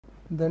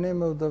In the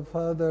name of the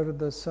Father,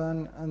 the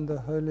Son, and the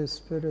Holy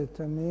Spirit.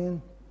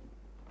 Amen.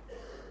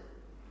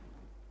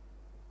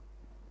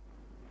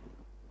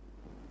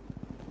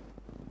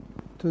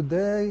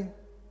 Today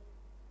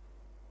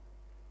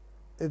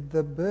is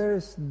the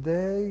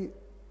birthday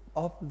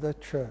of the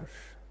Church.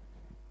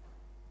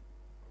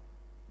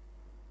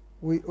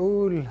 We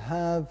all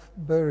have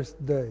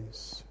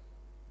birthdays,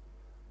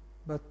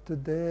 but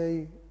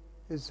today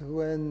is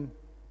when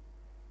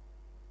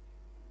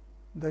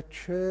the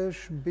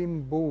Church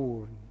been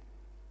born.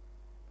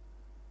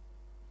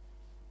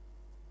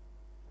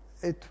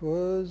 It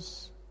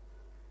was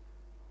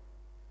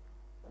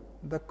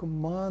the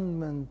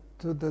commandment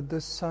to the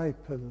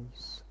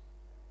disciples,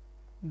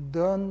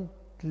 don't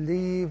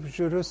leave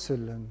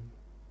Jerusalem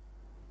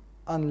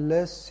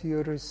unless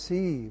you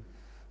receive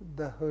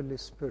the Holy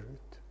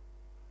Spirit.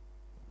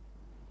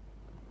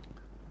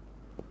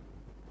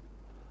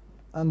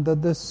 And the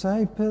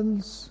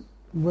disciples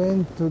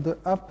went to the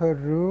upper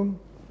room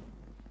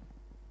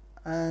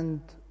and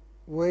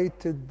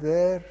waited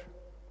there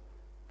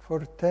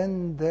for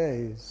 10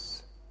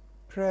 days,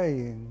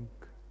 praying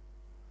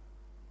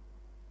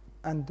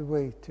and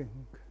waiting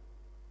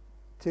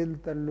till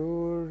the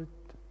Lord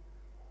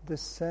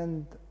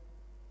descend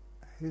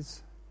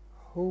His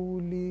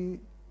Holy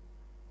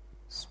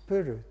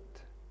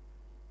Spirit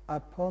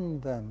upon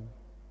them.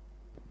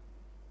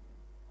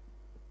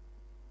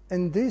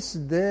 In this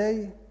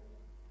day,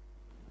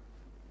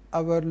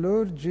 our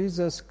Lord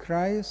Jesus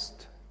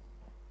Christ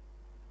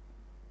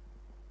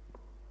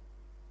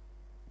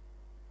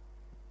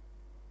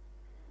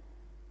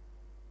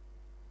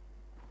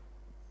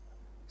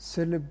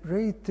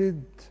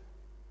celebrated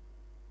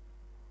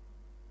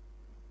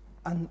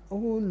an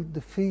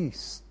old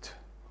feast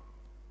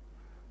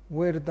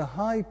where the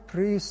high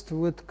priest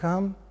would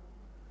come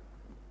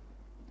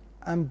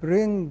and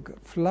bring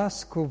a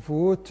flask of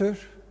water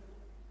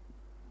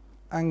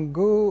and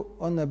go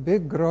on a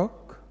big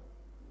rock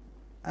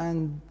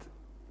and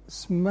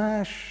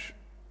smash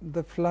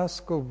the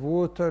flask of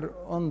water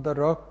on the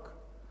rock,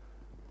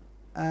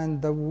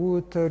 and the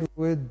water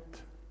would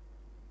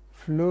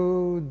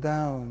flow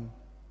down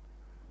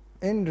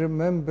in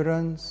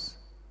remembrance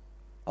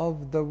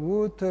of the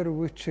water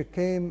which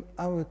came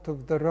out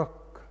of the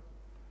rock,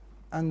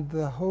 and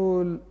the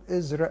whole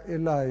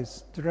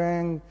Israelites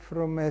drank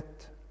from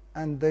it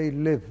and they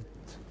lived.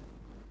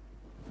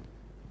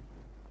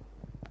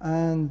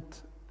 And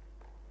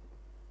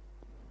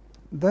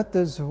that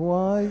is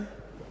why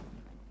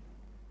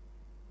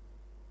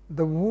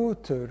the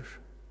water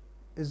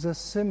is a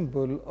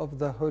symbol of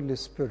the Holy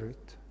Spirit.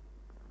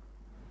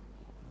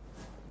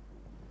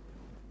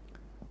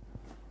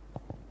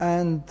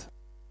 And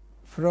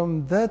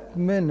from that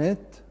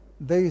minute,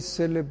 they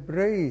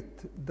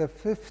celebrate the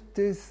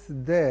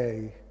 50th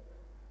day,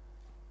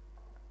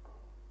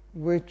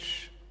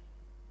 which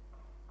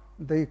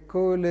they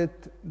call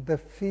it the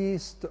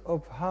Feast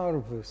of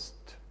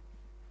Harvest.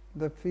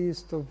 The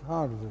Feast of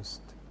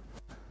Harvest.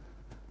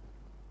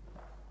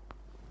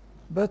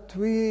 But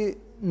we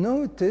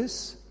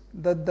notice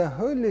that the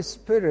Holy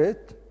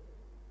Spirit,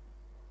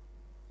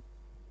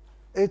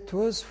 it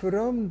was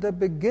from the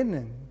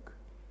beginning.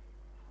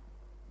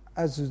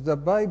 As the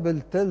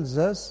Bible tells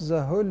us,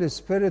 the Holy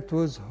Spirit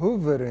was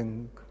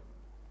hovering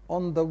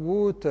on the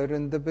water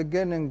in the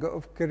beginning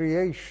of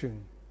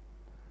creation.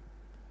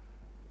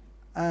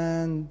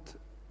 And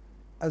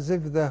as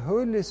if the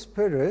Holy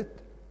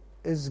Spirit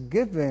is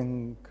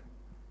giving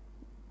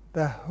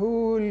the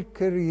whole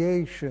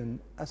creation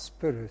a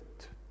spirit.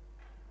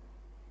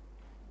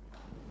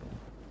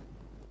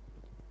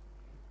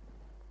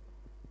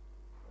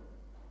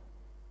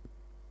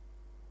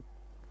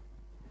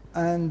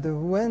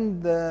 And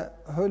when the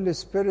Holy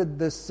Spirit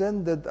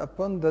descended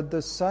upon the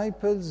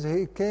disciples,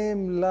 He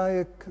came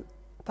like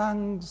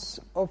tongues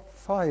of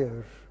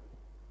fire.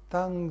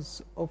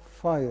 Tongues of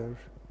fire.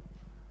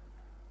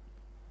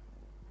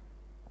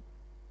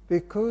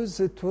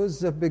 Because it was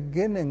the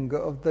beginning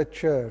of the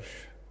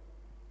Church.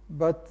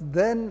 But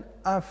then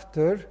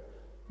after,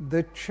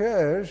 the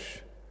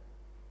Church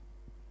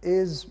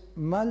is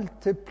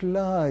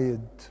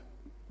multiplied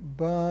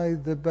by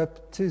the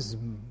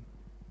baptism.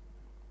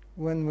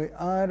 When we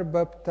are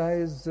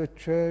baptized, the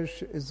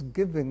Church is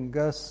giving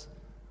us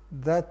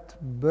that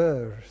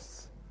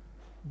birth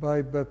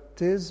by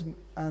baptism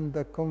and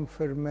the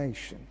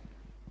confirmation,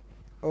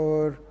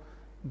 or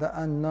the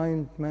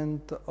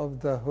anointment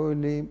of the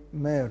Holy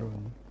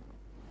Maron.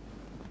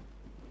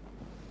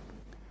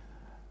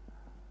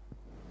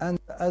 And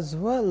as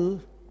well,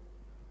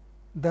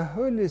 the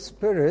Holy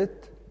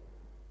Spirit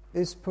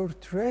is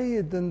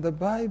portrayed in the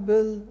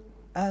Bible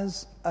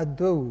as a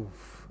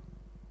dove.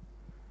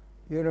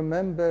 You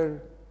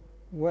remember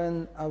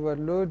when our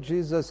Lord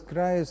Jesus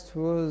Christ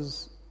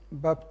was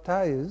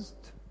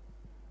baptized,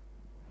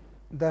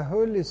 the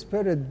Holy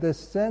Spirit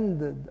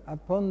descended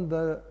upon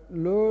the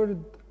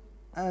Lord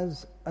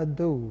as a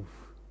dove.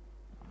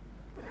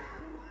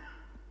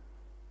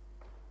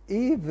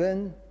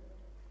 Even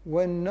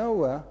when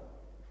Noah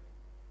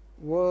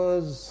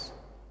was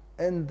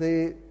in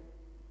the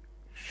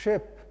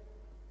ship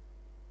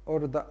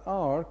or the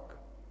ark,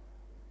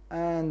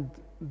 and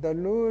the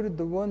Lord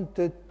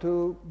wanted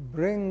to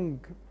bring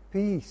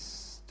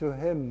peace to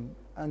him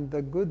and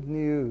the good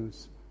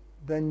news,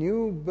 the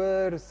new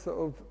birth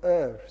of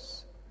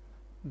earth,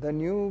 the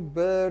new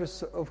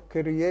birth of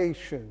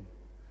creation,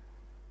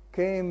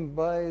 came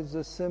by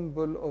the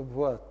symbol of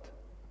what?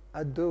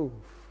 A dove.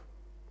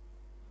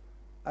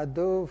 A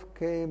dove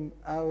came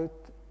out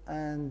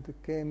and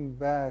came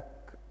back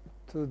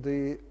to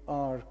the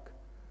ark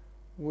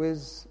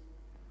with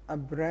a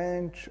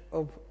branch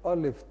of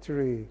olive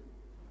tree.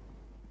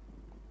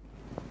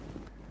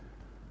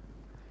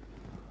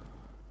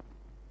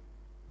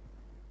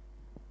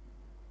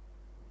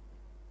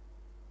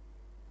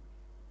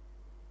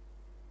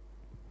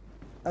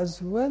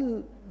 As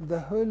well, the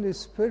Holy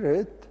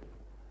Spirit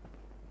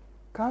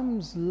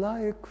comes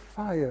like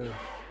fire,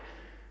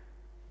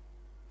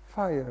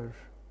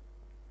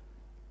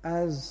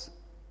 as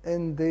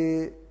in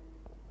the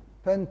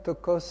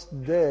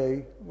Pentecost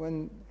day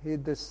when he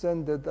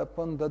descended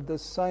upon the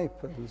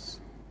disciples.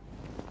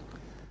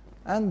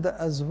 And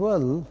as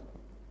well,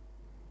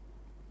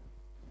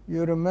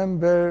 you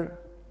remember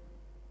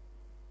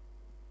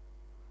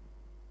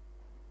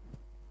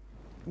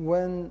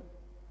when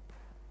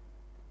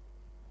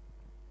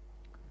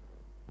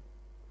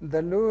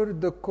the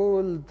Lord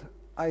called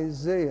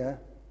Isaiah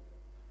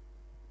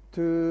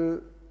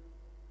to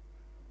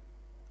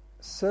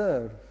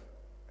serve,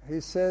 he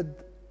said,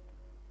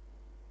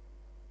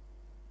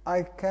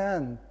 I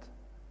can't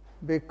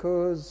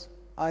because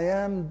I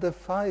am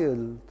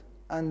defiled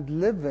and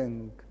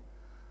living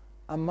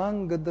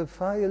among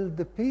defiled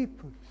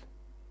people.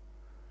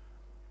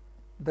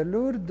 The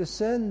Lord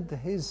sent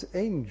his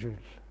angel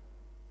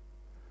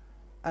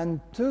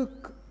and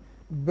took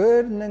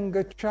burning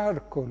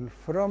charcoal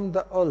from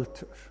the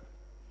altar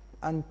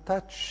and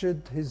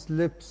touched his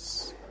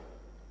lips,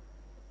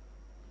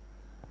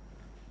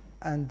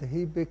 and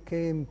he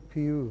became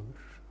pure.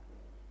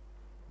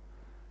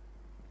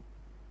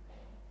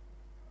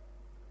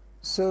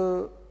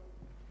 So,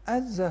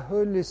 as the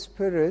Holy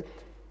Spirit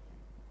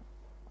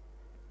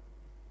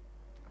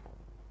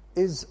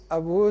is a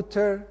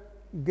water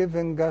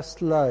giving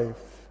us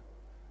life,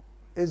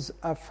 is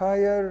a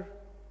fire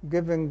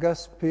giving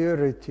us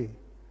purity,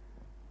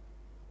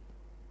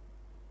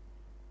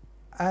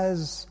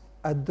 as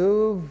a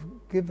dove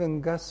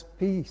giving us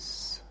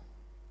peace,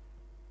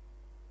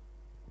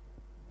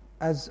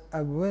 as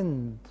a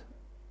wind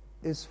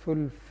is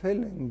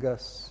fulfilling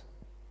us.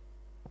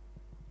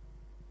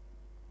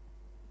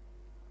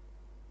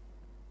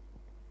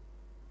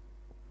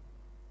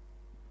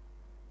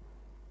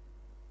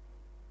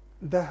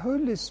 The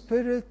Holy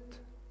Spirit,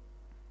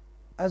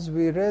 as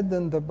we read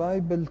in the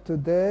Bible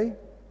today,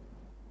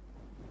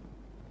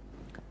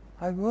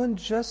 I want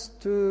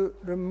just to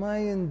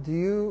remind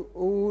you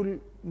all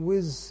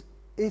with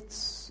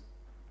its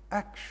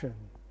action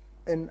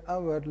in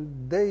our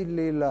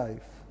daily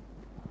life.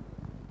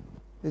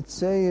 It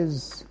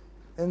says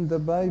in the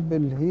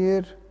Bible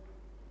here,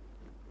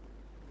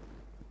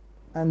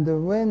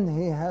 and when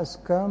he has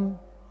come,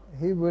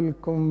 he will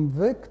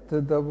convict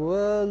the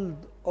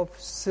world of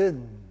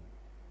sin.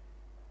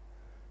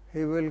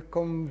 He will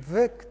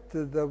convict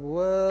the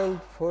world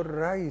for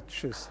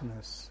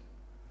righteousness.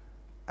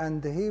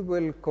 And he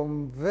will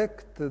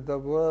convict the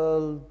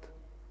world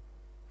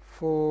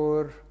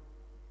for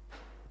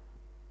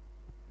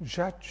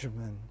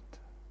judgment.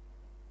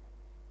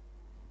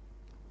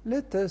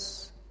 Let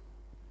us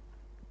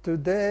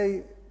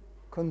today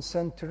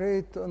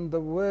concentrate on the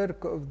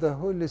work of the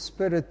Holy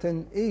Spirit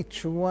in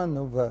each one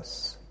of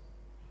us.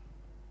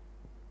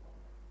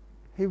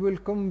 He will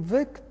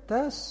convict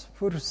us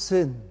for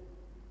sin.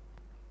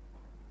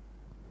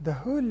 The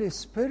Holy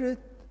Spirit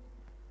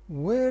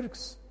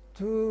works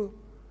to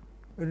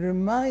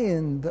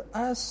remind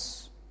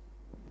us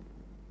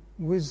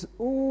with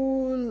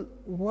all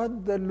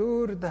what the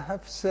Lord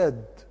have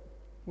said,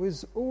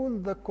 with all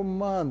the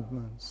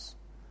commandments.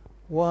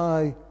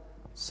 Why?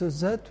 So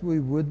that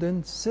we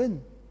wouldn't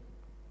sin.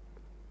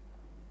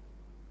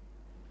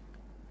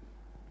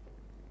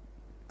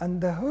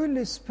 And the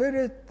Holy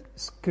Spirit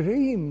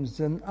screams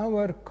in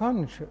our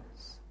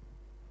conscience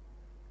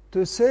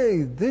to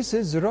say, this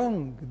is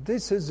wrong,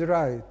 this is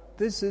right,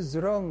 this is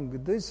wrong,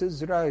 this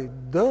is right,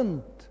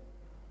 don't.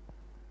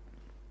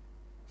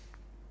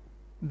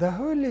 The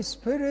Holy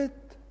Spirit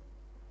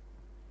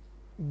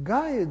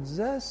guides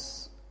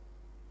us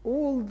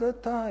all the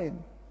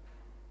time.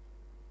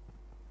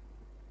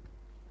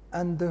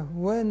 And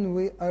when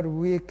we are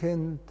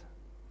weakened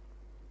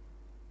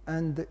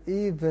and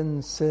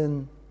even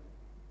sin,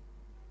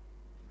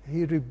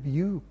 he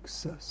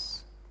rebukes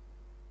us.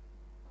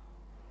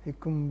 He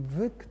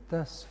convicts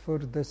us for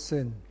the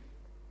sin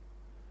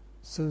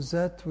so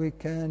that we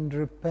can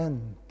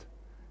repent.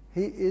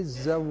 He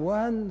is the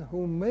one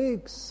who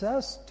makes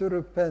us to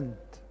repent.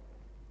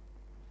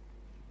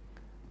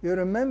 You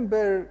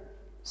remember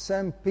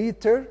St.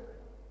 Peter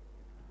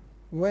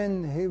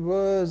when he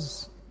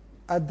was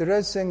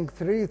addressing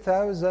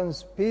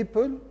 3,000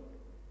 people?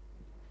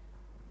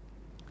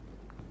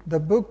 The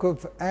book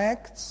of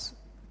Acts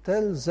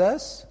tells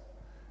us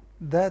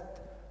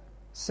that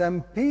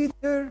St.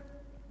 Peter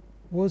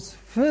was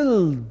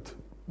filled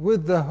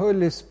with the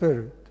Holy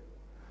Spirit.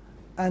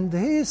 And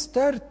he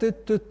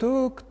started to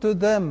talk to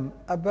them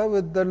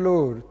about the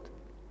Lord.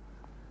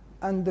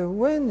 And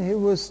when he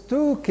was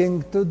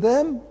talking to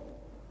them,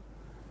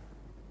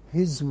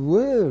 his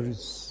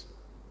words,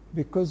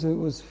 because he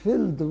was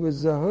filled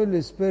with the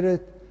Holy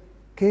Spirit,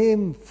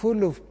 came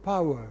full of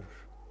power.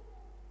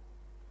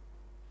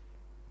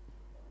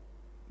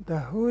 The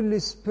Holy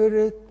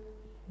Spirit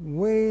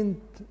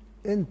went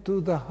into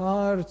the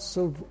hearts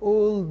of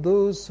all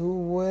those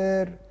who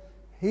were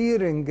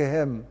hearing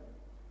him.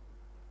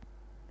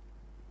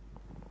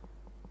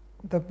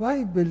 The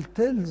Bible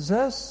tells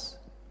us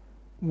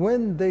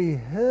when they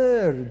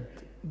heard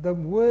the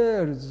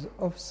words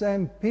of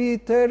St.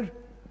 Peter,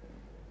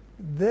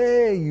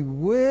 they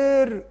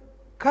were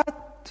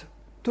cut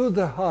to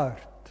the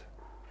heart.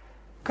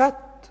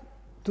 Cut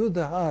to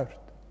the heart.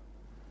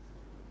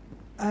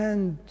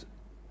 And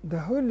the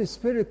Holy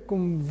Spirit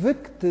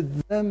convicted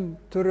them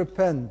to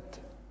repent.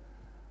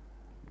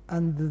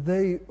 And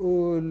they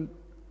all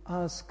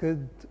asked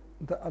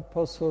the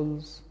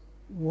apostles,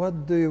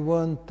 "What do you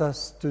want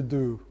us to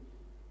do?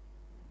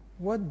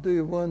 What do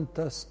you want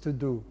us to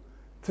do?"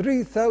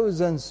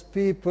 3,000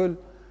 people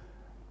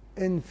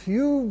in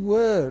few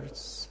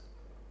words,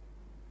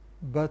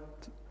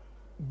 but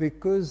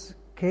because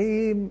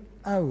came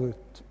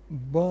out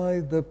by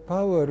the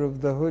power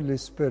of the Holy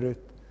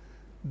Spirit,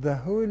 the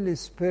Holy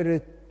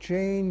Spirit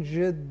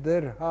changed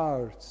their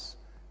hearts.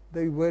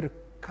 They were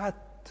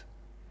cut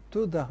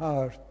to the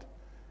heart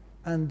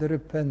and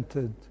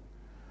repented.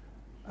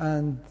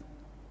 And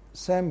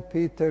St.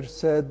 Peter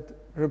said,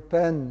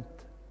 "Repent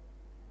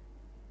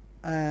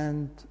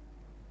and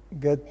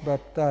get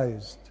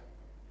baptized."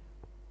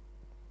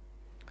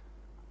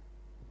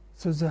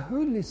 So the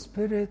Holy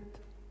Spirit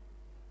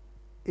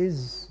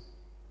is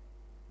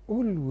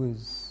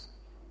always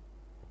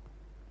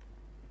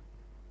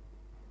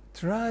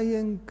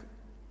trying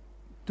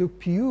to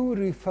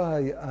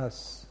purify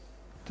us,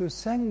 to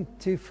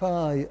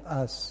sanctify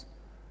us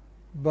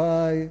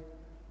by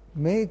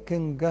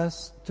making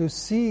us to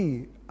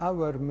see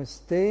our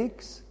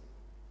mistakes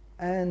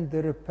and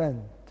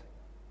repent.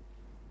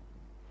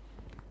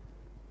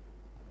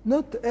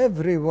 Not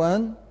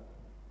everyone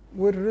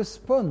will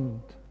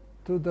respond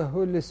to the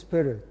Holy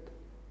Spirit.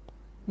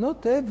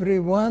 Not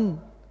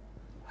everyone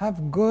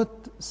have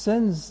got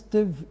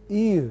sensitive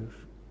ear.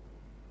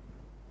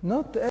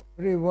 Not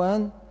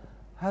everyone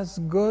has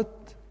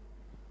got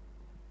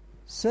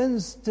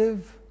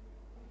sensitive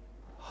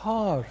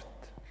heart.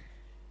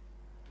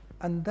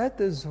 And that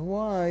is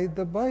why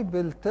the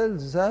Bible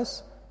tells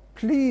us,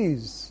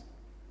 please,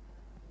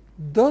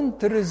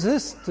 don't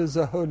resist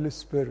the Holy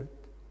Spirit.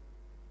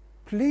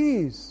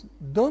 Please,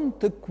 don't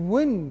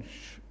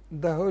quench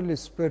the Holy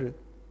Spirit.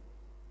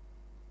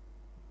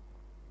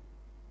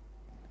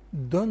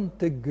 Don't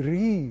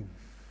grieve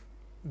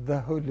the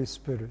Holy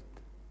Spirit.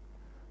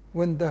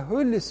 When the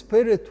Holy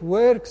Spirit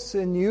works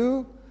in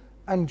you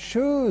and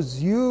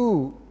shows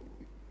you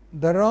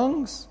the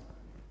wrongs,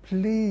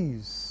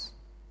 please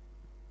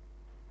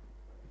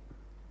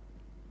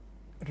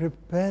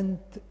repent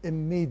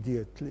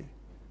immediately.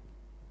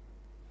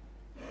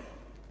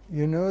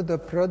 You know the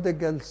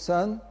prodigal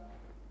son,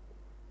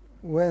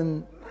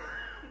 when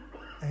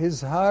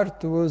his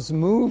heart was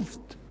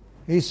moved,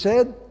 he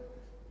said,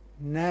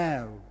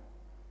 now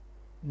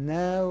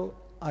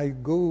I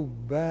go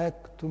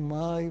back to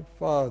my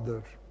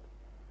Father.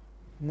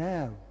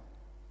 Now,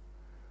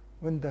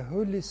 when the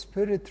Holy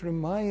Spirit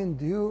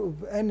reminds you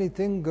of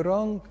anything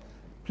wrong,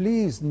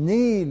 please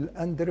kneel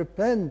and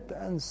repent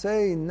and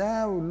say,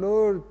 now,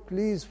 Lord,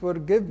 please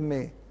forgive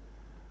me.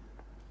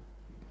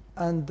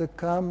 And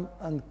come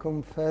and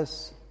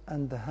confess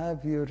and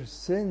have your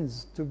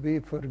sins to be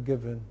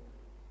forgiven.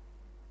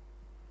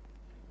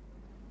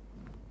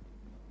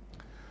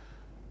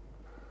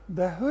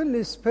 The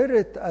Holy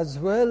Spirit as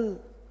well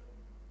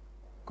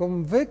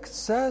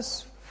convicts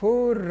us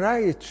for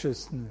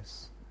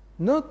righteousness,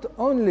 not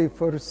only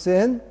for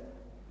sin,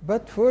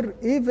 but for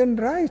even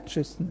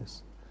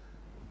righteousness.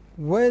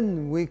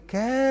 When we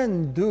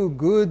can do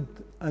good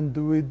and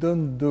we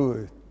don't do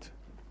it.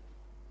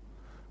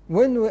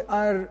 When we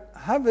are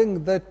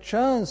having the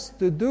chance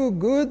to do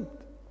good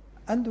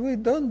and we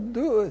don't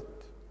do it.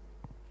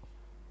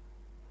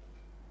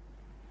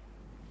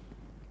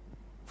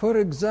 For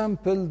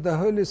example, the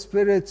Holy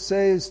Spirit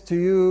says to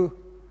you,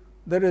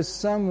 there is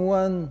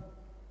someone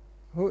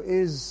who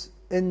is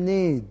in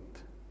need.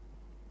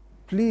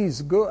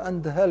 Please go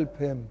and help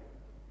him.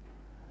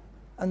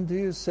 And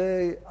you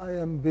say, I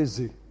am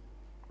busy.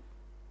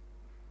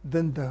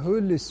 Then the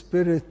Holy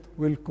Spirit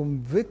will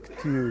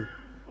convict you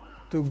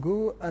to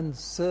go and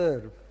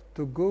serve,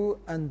 to go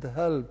and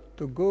help,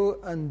 to go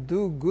and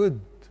do good.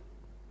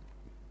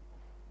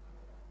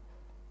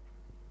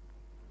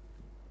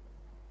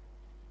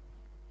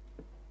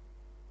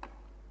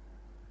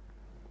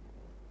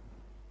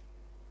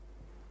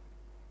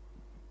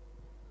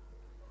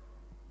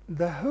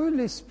 The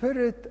Holy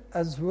Spirit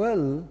as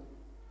well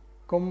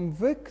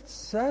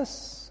convicts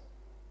us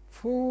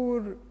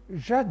for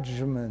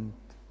judgment.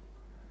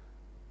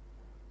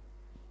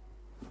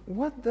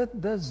 What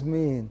that does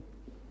mean?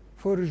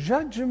 For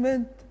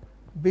judgment,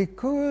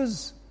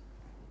 because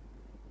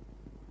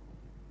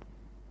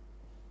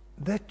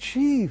the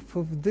chief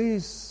of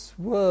this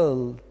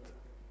world,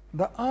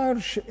 the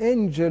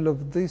archangel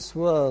of this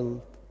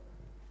world,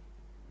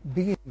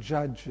 being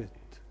judged.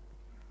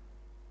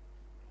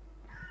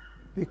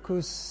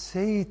 Because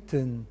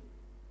Satan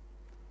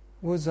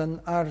was an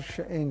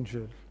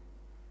archangel.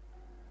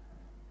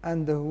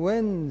 And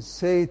when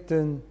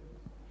Satan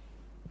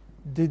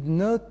did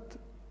not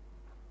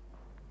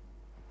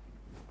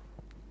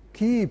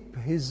keep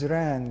his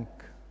rank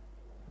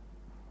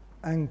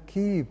and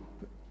keep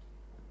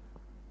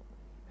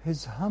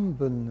his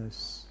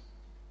humbleness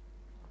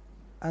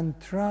and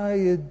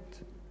tried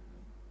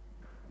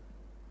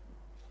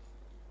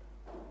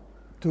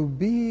to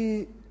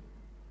be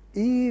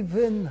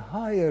even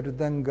higher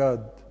than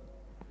God,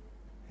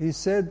 he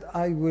said,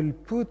 I will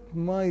put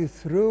my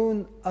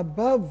throne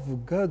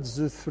above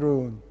God's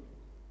throne.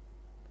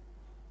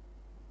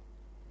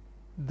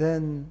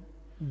 Then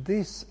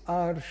this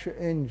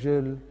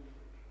archangel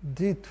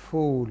did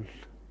fall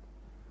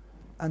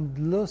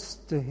and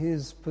lost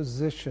his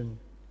position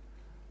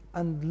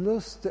and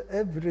lost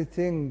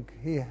everything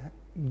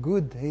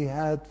good he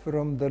had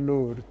from the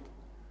Lord.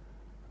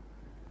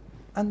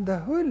 And the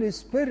Holy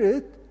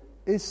Spirit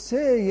is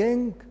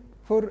saying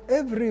for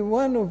every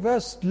one of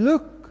us,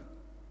 look,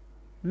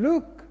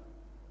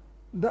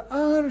 the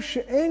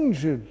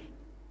archangel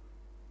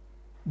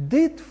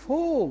did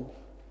fall.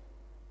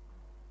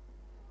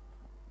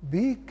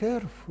 Be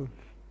careful.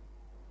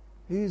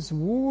 He is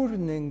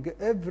warning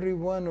every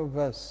one of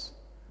us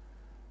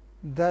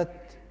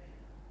that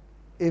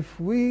if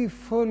we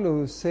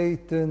follow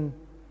Satan,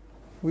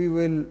 we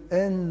will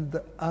end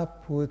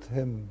up with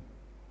him.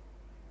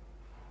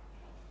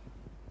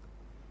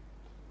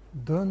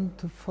 Don't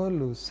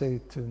follow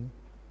Satan,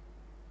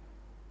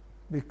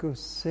 because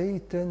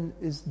Satan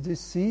is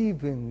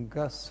deceiving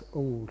us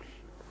all.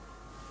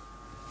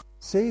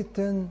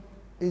 Satan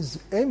is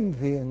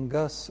envying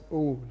us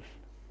all.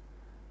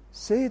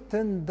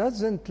 Satan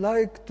doesn't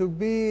like to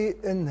be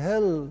in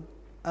hell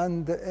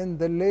and in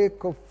the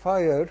lake of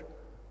fire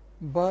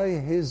by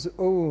his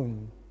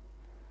own.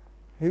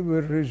 He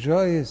will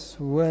rejoice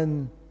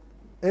when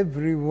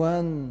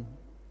everyone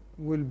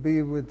will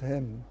be with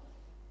him.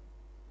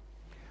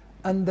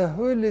 And the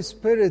Holy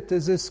Spirit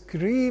is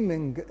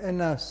screaming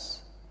in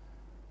us,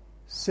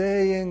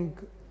 saying,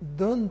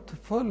 don't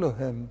follow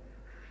him.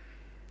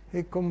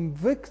 He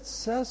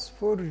convicts us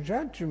for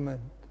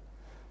judgment.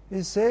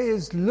 He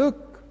says,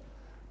 look,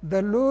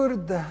 the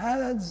Lord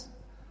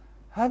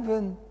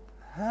haven't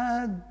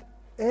had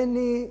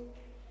any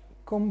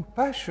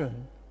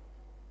compassion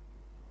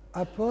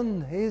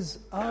upon his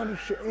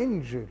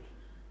archangel.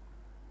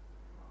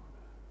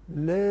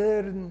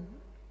 Learn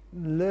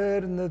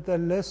the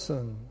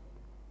lesson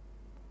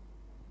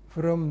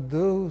from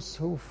those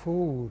who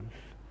fall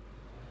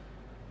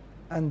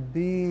and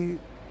be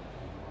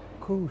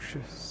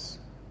cautious.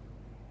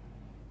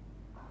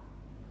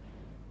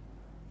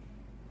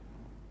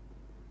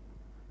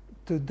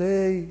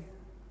 Today,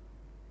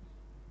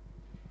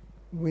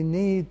 we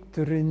need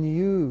to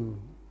renew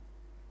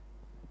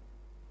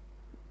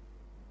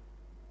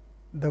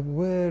the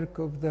work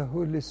of the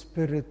Holy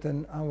Spirit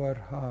in our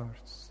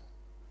hearts.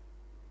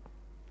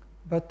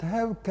 But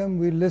how can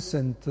we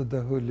listen to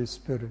the Holy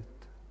Spirit?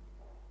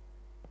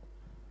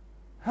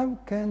 How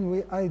can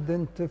we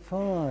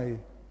identify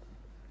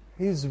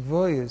his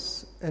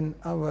voice in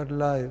our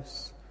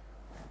lives?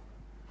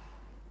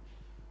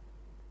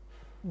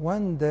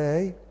 One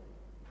day,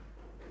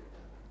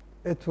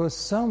 it was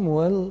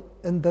Samuel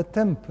in the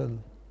temple,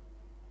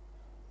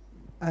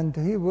 and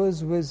he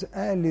was with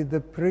Eli the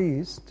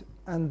priest,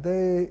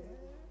 and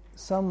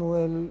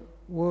Samuel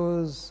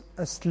was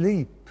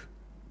asleep.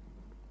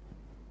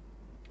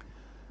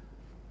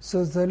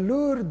 So the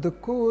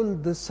Lord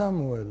called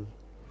Samuel,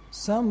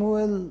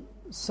 Samuel,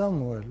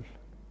 Samuel.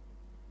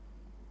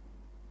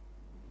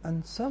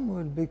 And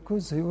Samuel,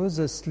 because he was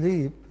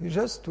asleep, he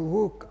just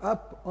woke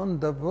up on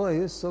the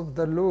voice of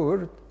the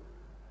Lord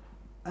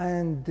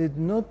and did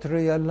not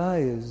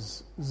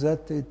realize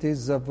that it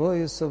is the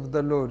voice of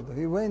the Lord.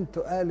 He went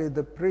to Eli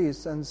the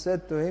priest and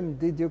said to him,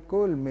 did you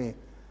call me?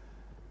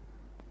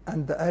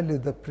 And Eli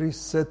the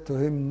priest said to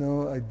him,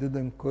 no, I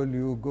didn't call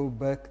you, go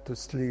back to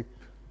sleep.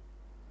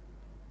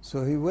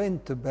 So he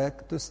went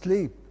back to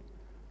sleep.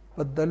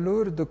 But the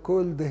Lord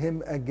called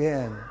him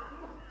again,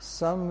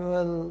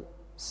 Samuel,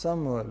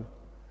 Samuel.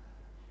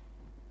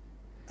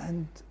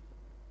 And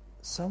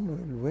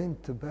Samuel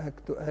went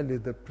back to Eli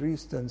the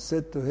priest and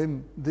said to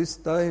him, this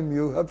time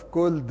you have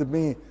called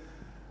me.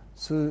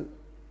 So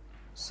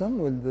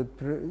Samuel,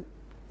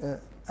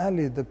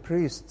 Eli the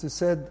priest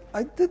said,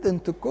 I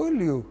didn't call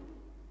you.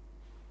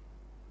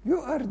 You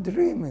are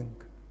dreaming.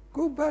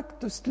 Go back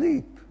to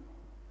sleep.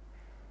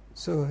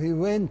 So he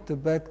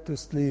went back to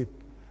sleep.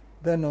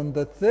 Then on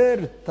the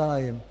third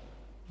time,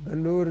 the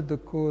Lord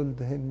called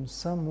him,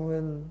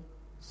 Samuel,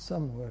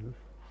 Samuel.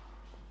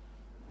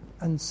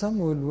 And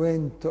Samuel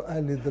went to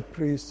Eli the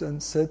priest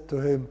and said to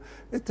him,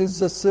 it is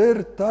the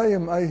third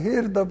time I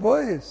hear the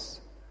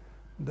voice.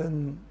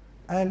 Then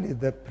Eli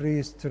the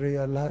priest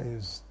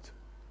realized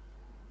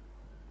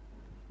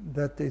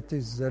that it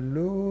is the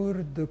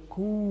Lord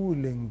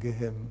calling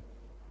him,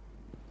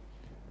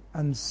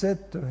 and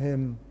said to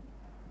him,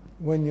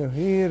 when you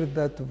hear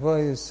that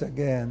voice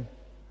again,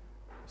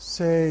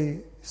 say,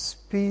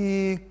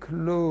 speak,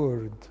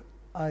 Lord,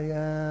 I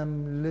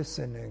am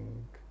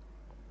listening.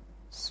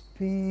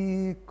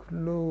 Speak,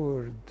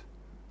 Lord,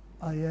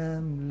 I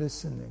am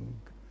listening.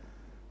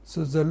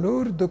 So the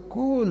Lord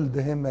called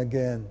him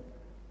again,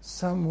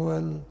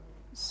 Samuel,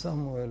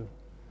 Samuel.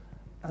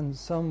 And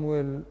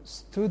Samuel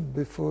stood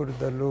before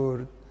the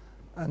Lord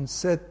and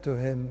said to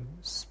him,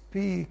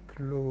 speak,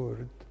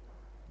 Lord,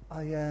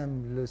 I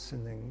am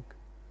listening.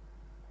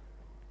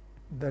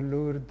 The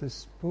Lord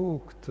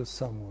spoke to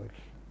Samuel.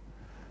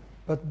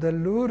 But the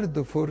Lord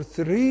for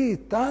 3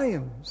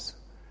 times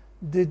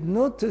did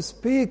not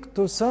speak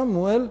to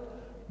Samuel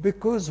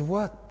because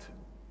what?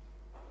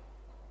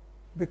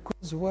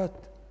 Because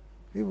what?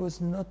 He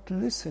was not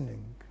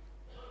listening.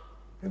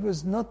 He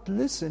was not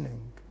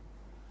listening.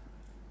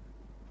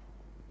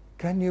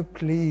 Can you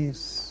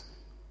please,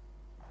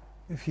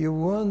 if you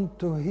want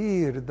to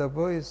hear the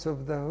voice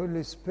of the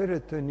Holy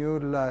Spirit in your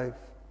life,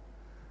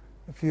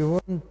 if you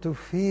want to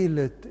feel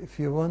it, if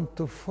you want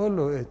to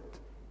follow it,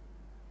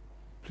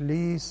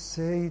 please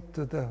say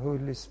to the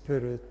Holy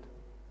Spirit,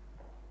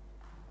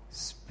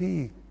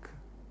 speak,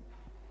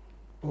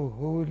 O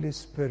Holy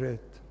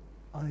Spirit,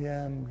 I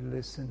am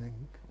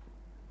listening.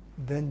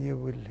 Then you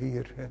will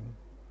hear him.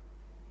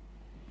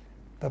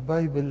 The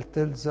Bible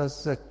tells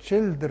us that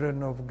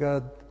children of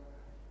God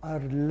are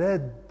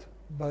led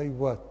by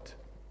what?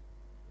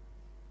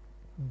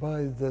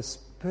 By the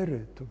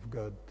Spirit of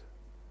God.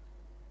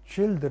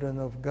 Children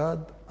of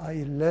God are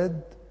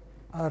led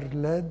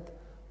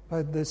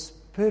by the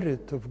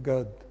Spirit of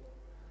God.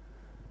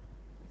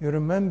 You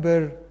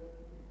remember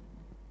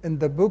in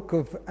the book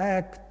of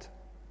Acts,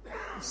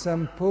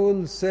 St.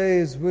 Paul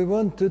says, we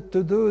wanted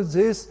to do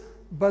this,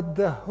 but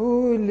the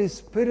Holy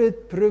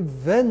Spirit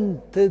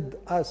prevented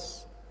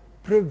us.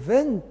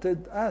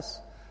 Prevented us.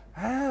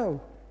 How?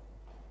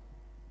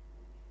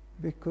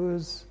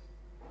 Because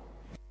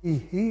he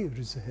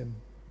hears him.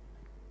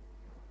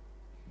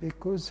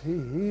 Because he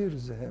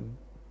hears him.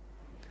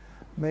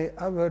 May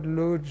our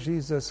Lord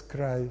Jesus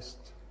Christ,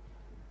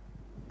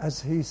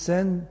 as he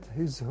sent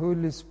his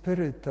Holy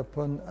Spirit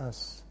upon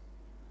us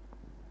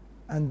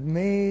and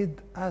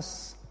made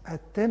us a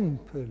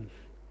temple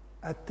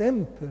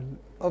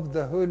of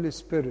the Holy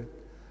Spirit,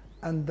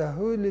 and the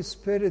Holy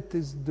Spirit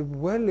is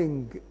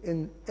dwelling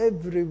in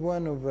every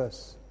one of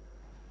us,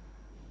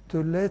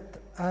 to let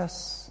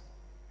us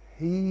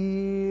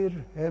hear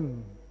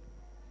him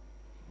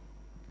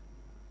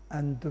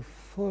and to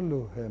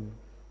follow him.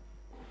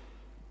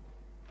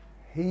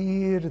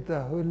 Hear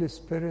the Holy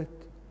Spirit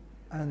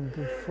and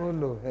to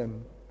follow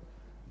him,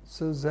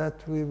 so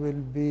that we will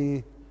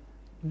be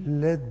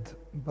led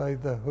by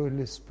the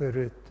Holy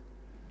Spirit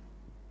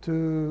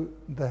to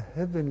the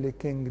heavenly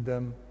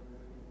kingdom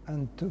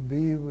and to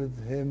be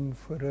with him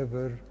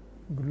forever.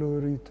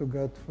 Glory to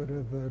God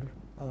forever.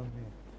 Amen.